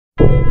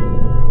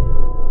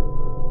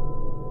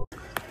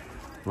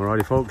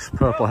Alrighty folks,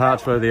 Purple Heart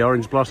for the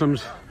Orange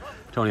Blossoms.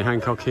 Tony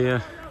Hancock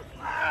here.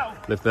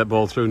 Lift that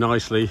ball through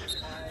nicely.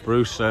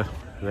 Bruce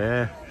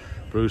there.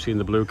 Brucey in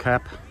the blue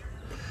cap.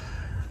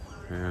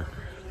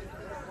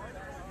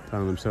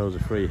 Found themselves a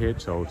free hit,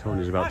 so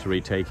Tony's about to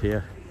retake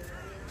here.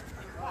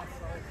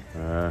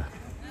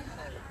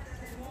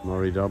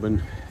 Murray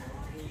Dobbin.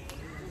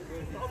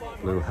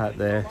 Blue hat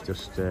there,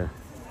 just there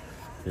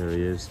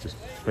he is, just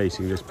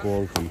facing this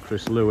ball from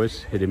Chris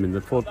Lewis. Hit him in the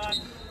foot.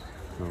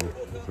 So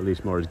at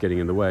least Murray's getting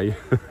in the way.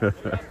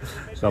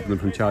 Stopping them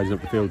from charging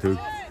up the field too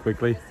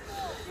quickly.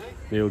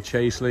 Neil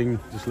Chaseling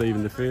just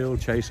leaving the field,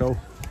 Chaso.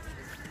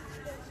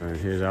 And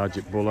here's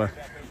Arjit Buller.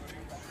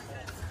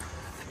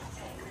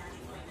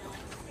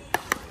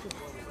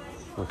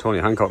 Well, Tony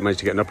Hancock managed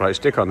to get an upright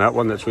stick on that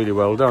one. That's really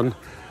well done.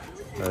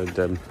 And it's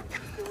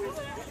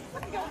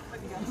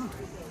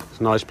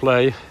a nice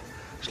play.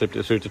 Slipped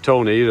it through to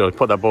Tony. He'll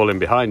put that ball in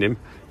behind him.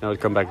 Now he's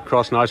come back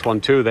across. Nice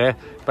 1-2 there.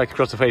 Back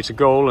across the face of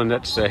goal, and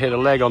that's hit a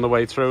leg on the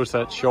way through. So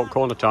that's short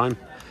corner time.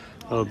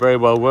 Well, very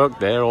well worked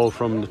there, all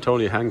from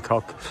Tony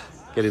Hancock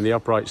getting the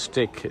upright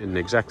stick in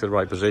exactly the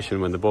right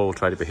position when the ball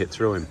tried to be hit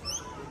through him.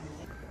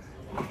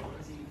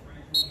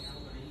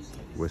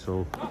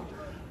 Whistle.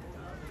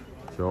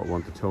 Short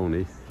one to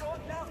Tony.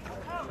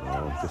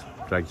 Just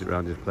drags it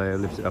around his player,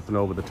 lifts it up and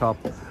over the top.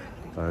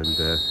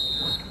 And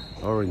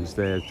Orange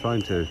there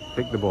trying to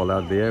pick the ball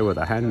out of the air with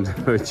a hand,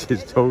 which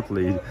is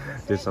totally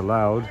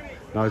disallowed.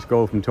 Nice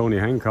goal from Tony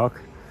Hancock.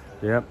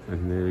 Yep,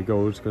 and there he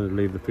goes, going to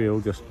leave the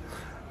field. Just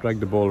dragged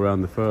the ball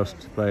around the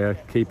first player.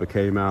 Keeper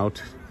came out.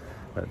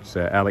 That's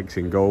Alex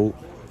in goal.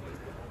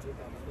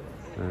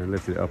 And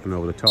lifted it up and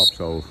over the top.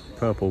 So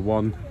Purple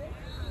 1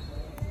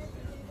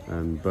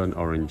 and Burnt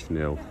Orange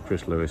 0.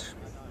 Chris Lewis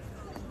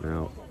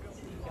now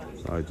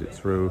slides it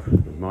through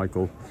with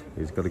Michael.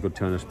 He's got a good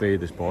turn of speed,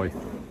 this boy.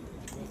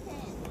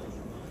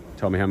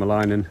 Tommy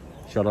Hammerlinen,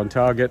 shot on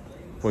target,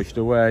 pushed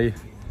away.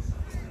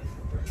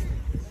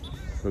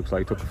 Looks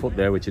like he took a foot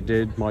there, which it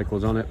did.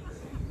 Michael's on it.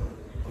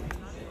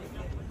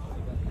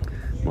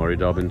 Murray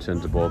Dobbin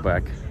sends the ball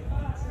back.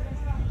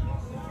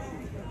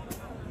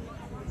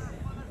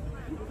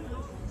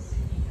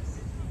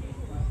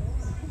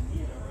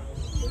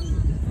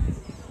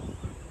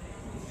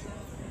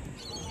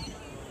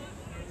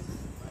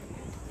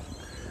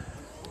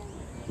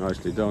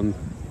 Nicely done.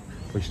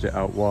 Pushed it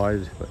out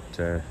wide,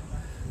 but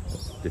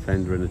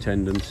defender in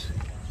attendance.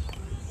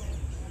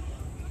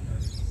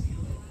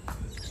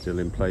 Still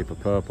in play for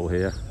Purple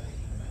here.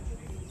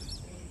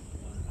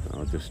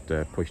 I'll just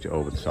pushed it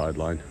over the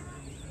sideline.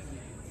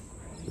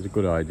 It was a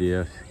good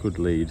idea, good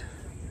lead,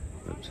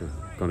 but it's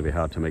going to be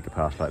hard to make a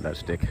pass like that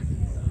stick.